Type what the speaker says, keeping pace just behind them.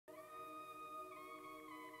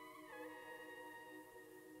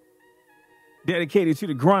dedicated to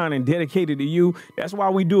the grind and dedicated to you. That's why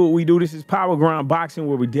we do what we do. This is Power Grind Boxing,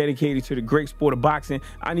 where we're dedicated to the great sport of boxing.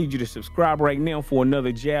 I need you to subscribe right now for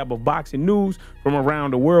another jab of boxing news from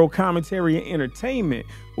around the world, commentary and entertainment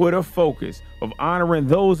with a focus of honoring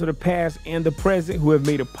those of the past and the present who have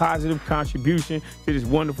made a positive contribution to this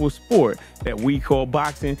wonderful sport that we call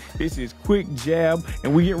boxing. This is Quick Jab,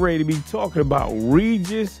 and we get ready to be talking about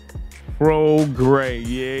Regis Prograis.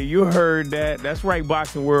 Yeah, you heard that. That's right,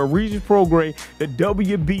 boxing world. Regis Prograis, the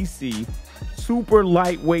WBC super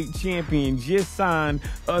lightweight champion, just signed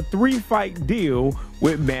a 3-fight deal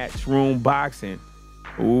with Matchroom Boxing.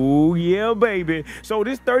 Oh yeah, baby. So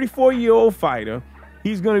this 34-year-old fighter,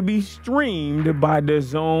 he's going to be streamed by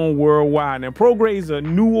DAZN worldwide. Now, Prograis is a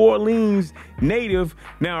New Orleans native.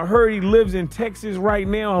 Now, I heard he lives in Texas right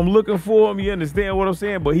now. I'm looking for him. You understand what I'm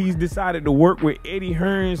saying? But he's decided to work with Eddie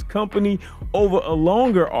Hearn's company over a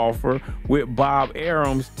longer offer with Bob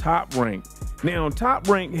Arum's Top Rank. Now, Top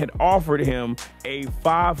Rank had offered him a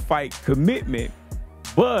 5-fight commitment,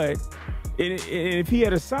 but if he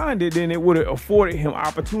had signed it, then it would have afforded him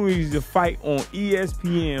opportunities to fight on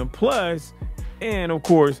ESPN Plus, and of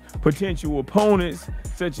course, potential opponents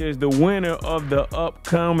such as the winner of the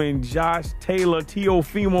upcoming Josh Taylor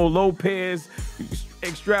Teofimo Lopez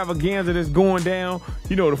extravaganza that's going down.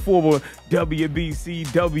 You know, the former WBC,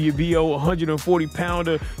 WBO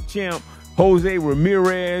 140-pounder champ Jose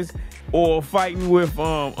Ramirez, or fighting with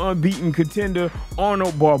unbeaten contender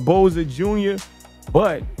Arnold Barboza Jr.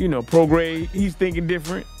 But, you know, Prograis, he's thinking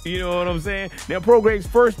different. You know what I'm saying? Now, Prograis'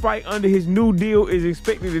 first fight under his new deal is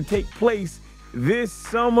expected to take place this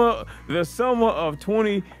summer, the summer of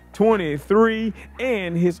 2023,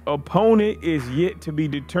 and his opponent is yet to be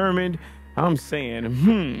determined. I'm saying,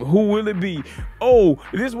 who will it be? Oh,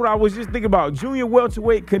 this is what I was just thinking about. Junior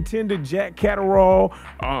welterweight contender Jack Catterall,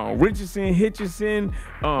 Richardson Hitchison,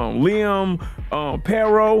 Liam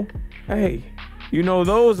Perot. Hey, you know,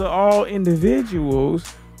 those are all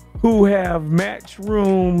individuals who have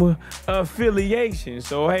Matchroom affiliation.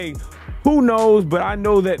 So, hey, who knows? But I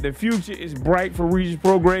know that the future is bright for Regis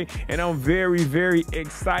Prograis, and I'm very, very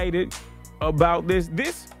excited about this.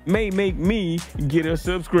 This may make me get a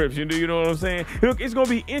subscription. Do you know what I'm saying? Look, it's gonna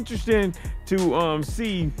be interesting to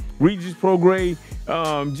see Regis Prograis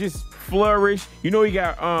just flourish. You know, he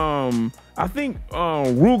got I think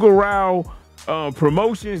Ruger Rao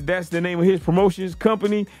Promotions, that's the name of his promotions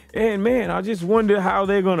company. And man, I just wonder how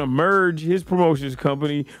they're gonna merge his promotions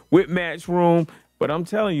company with Matchroom. But I'm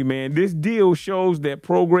telling you, man, this deal shows that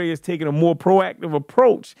Prograis is taking a more proactive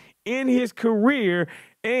approach in his career,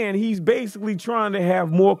 and he's basically trying to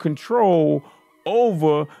have more control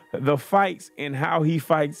over the fights and how he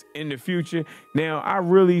fights in the future. Now, I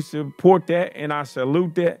really support that, and I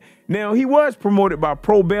salute that. Now, he was promoted by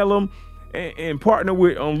Pro Bellum and partnered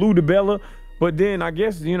with Lou DiBella, but then I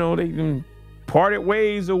guess, you know, they parted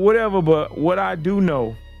ways or whatever. But what I do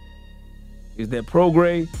know is that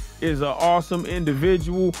Prograis is an awesome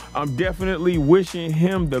individual. I'm definitely wishing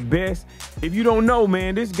him the best. If you don't know,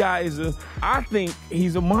 man, this guy is I think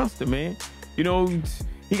he's a monster, man. You know,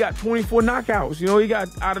 he got 24 knockouts. You know, he got,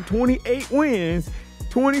 out of 28 wins,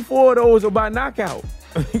 24 of those are by knockout.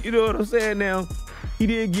 You know what I'm saying? Now, he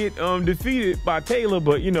did get defeated by Taylor,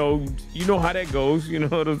 but you know how that goes. You know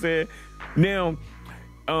what I'm saying? Now,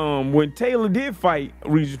 when Taylor did fight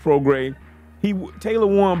Regis Prograis, Taylor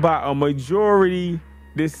won by a majority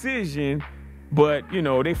decision, but you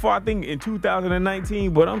know, they fought, I think, in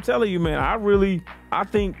 2019. But I'm telling you, man, I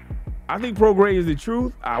think Prograis is the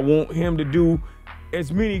truth. I want him to do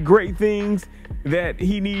as many great things that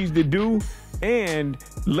he needs to do. And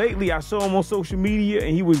lately I saw him on social media,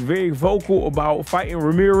 and he was very vocal about fighting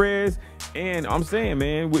Ramirez. And I'm saying,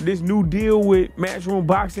 man, with this new deal with Matchroom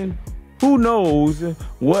Boxing, who knows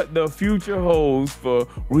what the future holds for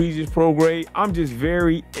Regis Prograis. I'm just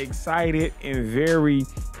very excited and very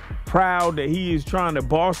proud that he is trying to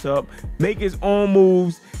boss up, make his own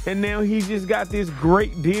moves, and now he's just got this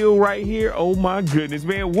great deal right here. Oh my goodness,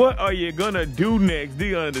 man, what are you gonna do next? Do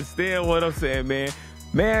you understand what I'm saying, man?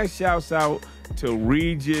 Man, shouts out to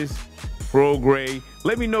Regis Prograis.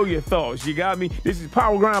 Let me know your thoughts. You got me? This is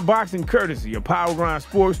Power Grind Boxing, courtesy of Power Grind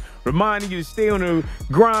Sports, reminding you to stay on the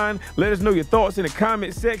grind. Let us know your thoughts in the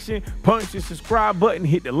comment section. Punch the subscribe button,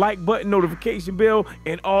 hit the like button, notification bell,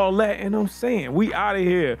 and all that. And I'm saying, we out of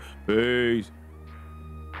here. Peace.